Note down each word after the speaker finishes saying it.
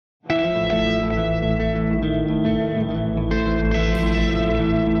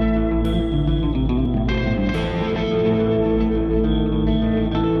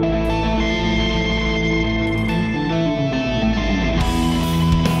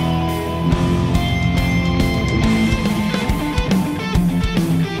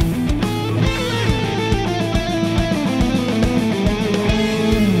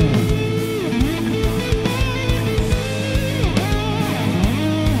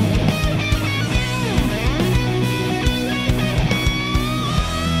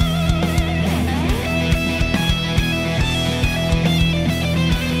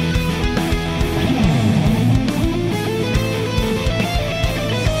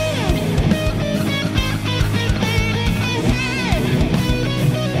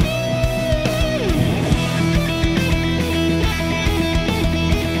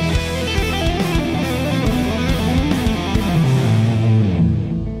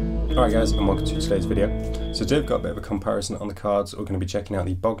Alright guys, and welcome to today's video. So today I've got a bit of a comparison on the cards. We're going to be checking out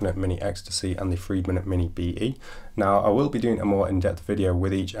the Bogner Mini Ecstasy and the Friedman Mini BE. Now I will be doing a more in-depth video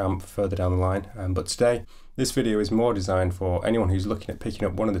with each amp further down the line, but today this video is more designed for anyone who's looking at picking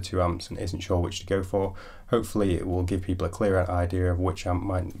up one of the two amps and isn't sure which to go for. Hopefully it will give people a clearer idea of which amp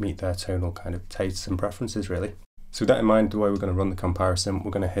might meet their tonal kind of tastes and preferences really. So with that in mind, the way we're going to run the comparison,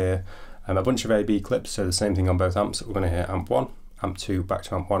 we're going to hear a bunch of A/B clips, so the same thing on both amps. We're going to hear amp 1, amp 2, back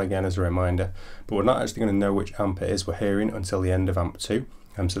to amp 1 again as a reminder, but we're not actually going to know which amp it is we're hearing until the end of amp 2,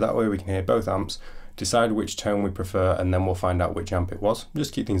 so that way we can hear both amps, decide which tone we prefer, and then we'll find out which amp it was.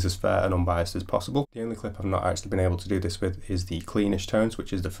 Just keep things as fair and unbiased as possible. The only clip I've not actually been able to do this with is the cleanish tones,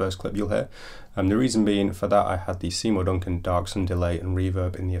 which is the first clip you'll hear. The reason being for that, I had the Seymour Duncan Dark Sun delay and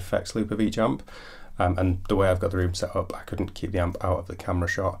reverb in the effects loop of each amp, and the way I've got the room set up, I couldn't keep the amp out of the camera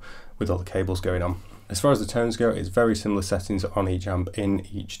shot with all the cables going on. As far as the tones go, it's very similar settings on each amp in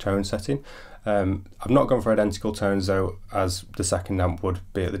each tone setting. I've not gone for identical tones though, as the second amp would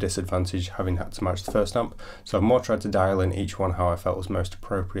be at the disadvantage having had to match the first amp, so I've more tried to dial in each one how I felt was most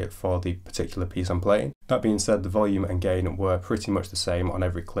appropriate for the particular piece I'm playing. That being said, the volume and gain were pretty much the same on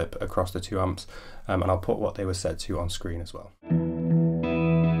every clip across the two amps, and I'll put what they were set to on screen as well.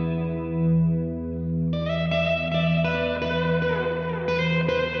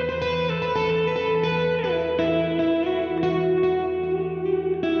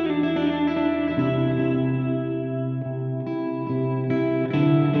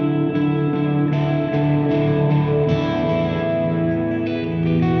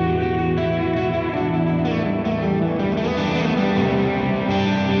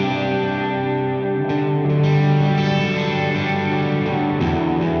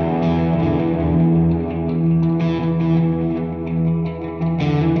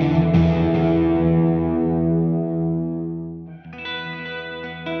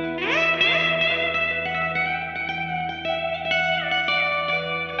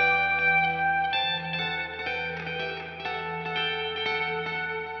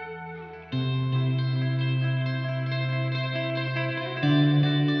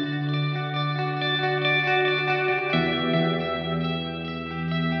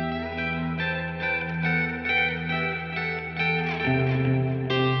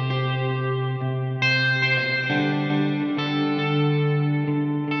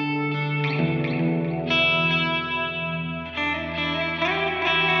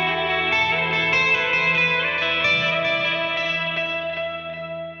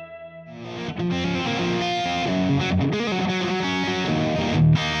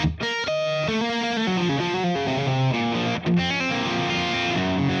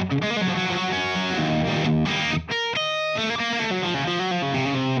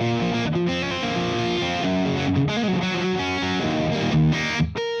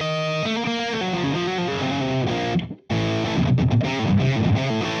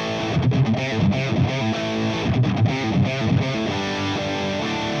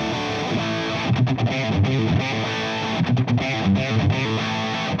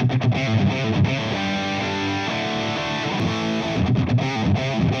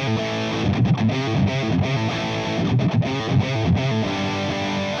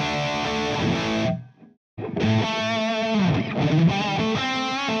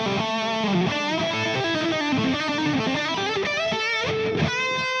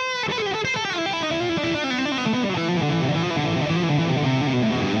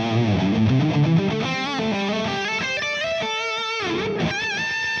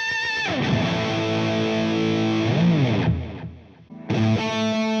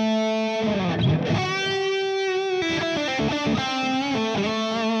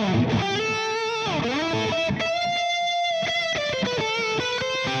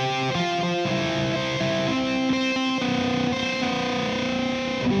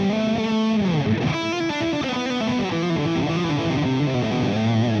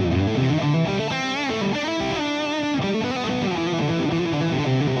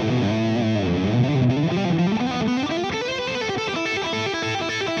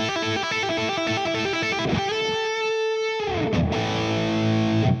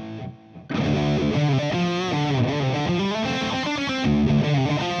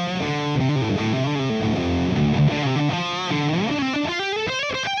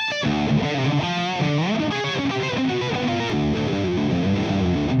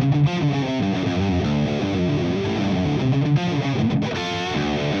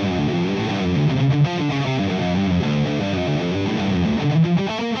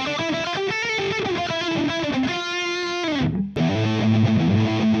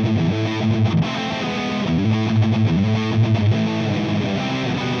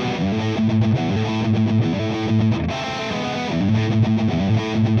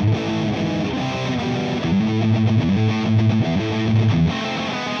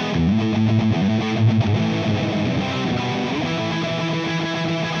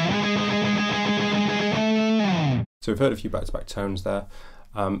 So we've heard a few back-to-back tones there.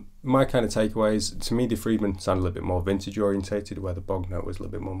 My kind of takeaways, to me the Friedman sounded a little bit more vintage orientated, where the Bogner was a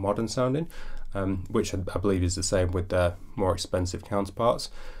little bit more modern sounding, which I believe is the same with their more expensive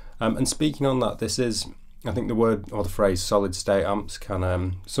counterparts. And speaking on that, this is, I think the word or the phrase solid state amps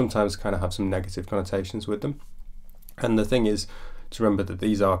can sometimes kind of have some negative connotations with them. And the thing is to remember that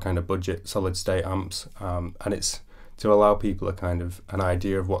these are kind of budget solid state amps, and it's to allow people a kind of an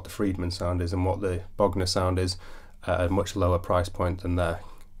idea of what the Friedman sound is and what the Bogner sound is at a much lower price point than their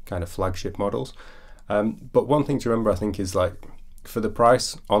kind of flagship models. But one thing to remember, I think, is like for the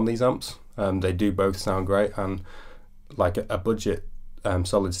price on these amps, they do both sound great. And like a budget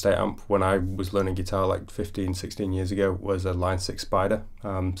solid state amp when I was learning guitar like 15-16 years ago was a Line 6 Spider.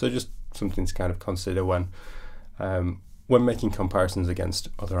 So just something to kind of consider when making comparisons against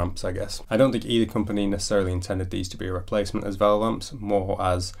other amps, I guess. I don't think either company necessarily intended these to be a replacement as valve amps, more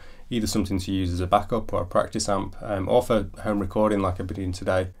as either something to use as a backup or a practice amp, or for home recording like I've been doing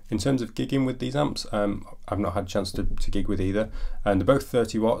today. In terms of gigging with these amps, I've not had a chance to gig with either, and they're both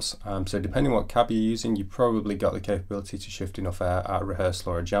 30 watts, so depending on what cab you're using, you probably got the capability to shift enough air at a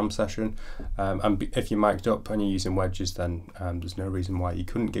rehearsal or a jam session, and if you're mic'd up and you're using wedges, then there's no reason why you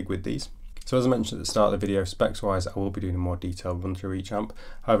couldn't gig with these. So as I mentioned at the start of the video, specs wise I will be doing a more detailed run through each amp.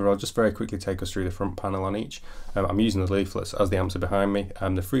 However, I'll just very quickly take us through the front panel on each. I'm using the leaflets as the amps are behind me.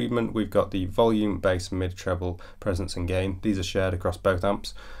 The Friedman, we've got the volume, bass, mid, treble, presence and gain. These are shared across both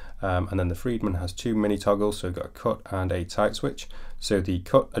amps. And then the Friedman has two mini toggles, so we've got a cut and a tight switch. So the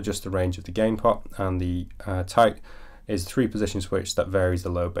cut adjusts the range of the gain pot, and the tight is a 3-position switch that varies the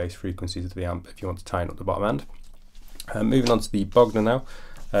low bass frequencies of the amp if you want to tighten up the bottom end. Moving on to the Bogner now.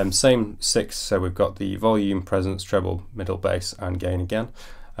 Same 6, so we've got the volume, presence, treble, middle, bass and gain again.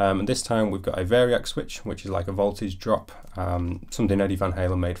 And this time we've got a variac switch, which is like a voltage drop, something Eddie Van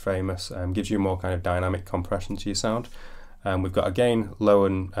Halen made famous, gives you more kind of dynamic compression to your sound. We've got a gain low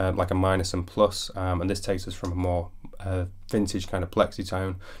and like a minus and plus, and this takes us from a more vintage kind of plexi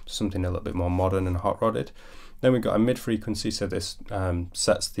tone to something a little bit more modern and hot rodded. Then we've got a mid frequency, so this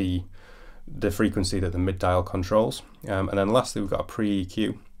sets the frequency that the mid dial controls, and then lastly we've got a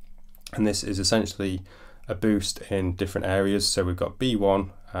pre-EQ, and this is essentially a boost in different areas. So we've got B1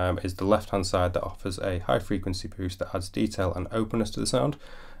 is the left hand side that offers a high frequency boost that adds detail and openness to the sound.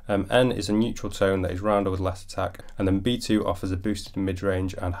 N is a neutral tone that is rounder with less attack, and then B2 offers a boosted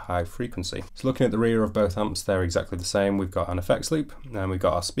mid-range and high frequency. So looking at the rear of both amps, they're exactly the same. We've got an effects loop, and we've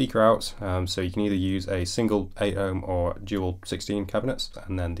got our speaker out, so you can either use a single 8 ohm or dual 16 cabinets,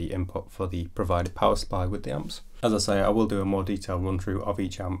 and then the input for the provided power supply with the amps. As I say, I will do a more detailed run through of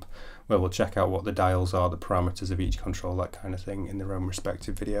each amp, where we'll check out what the dials are, the parameters of each control, that kind of thing in their own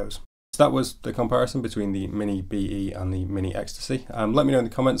respective videos. So that was the comparison between the Mini BE and the Mini Ecstasy. Let me know in the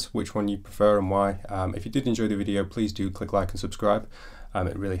comments which one you prefer and why. If you did enjoy the video, please do click like and subscribe.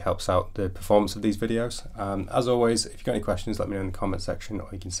 It really helps out the performance of these videos. As always, if you've got any questions, let me know in the comment section, or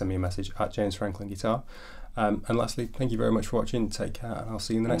you can send me a message at James Franklin Guitar. And lastly, thank you very much for watching. Take care, and I'll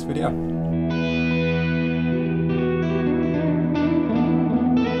see you in the next video.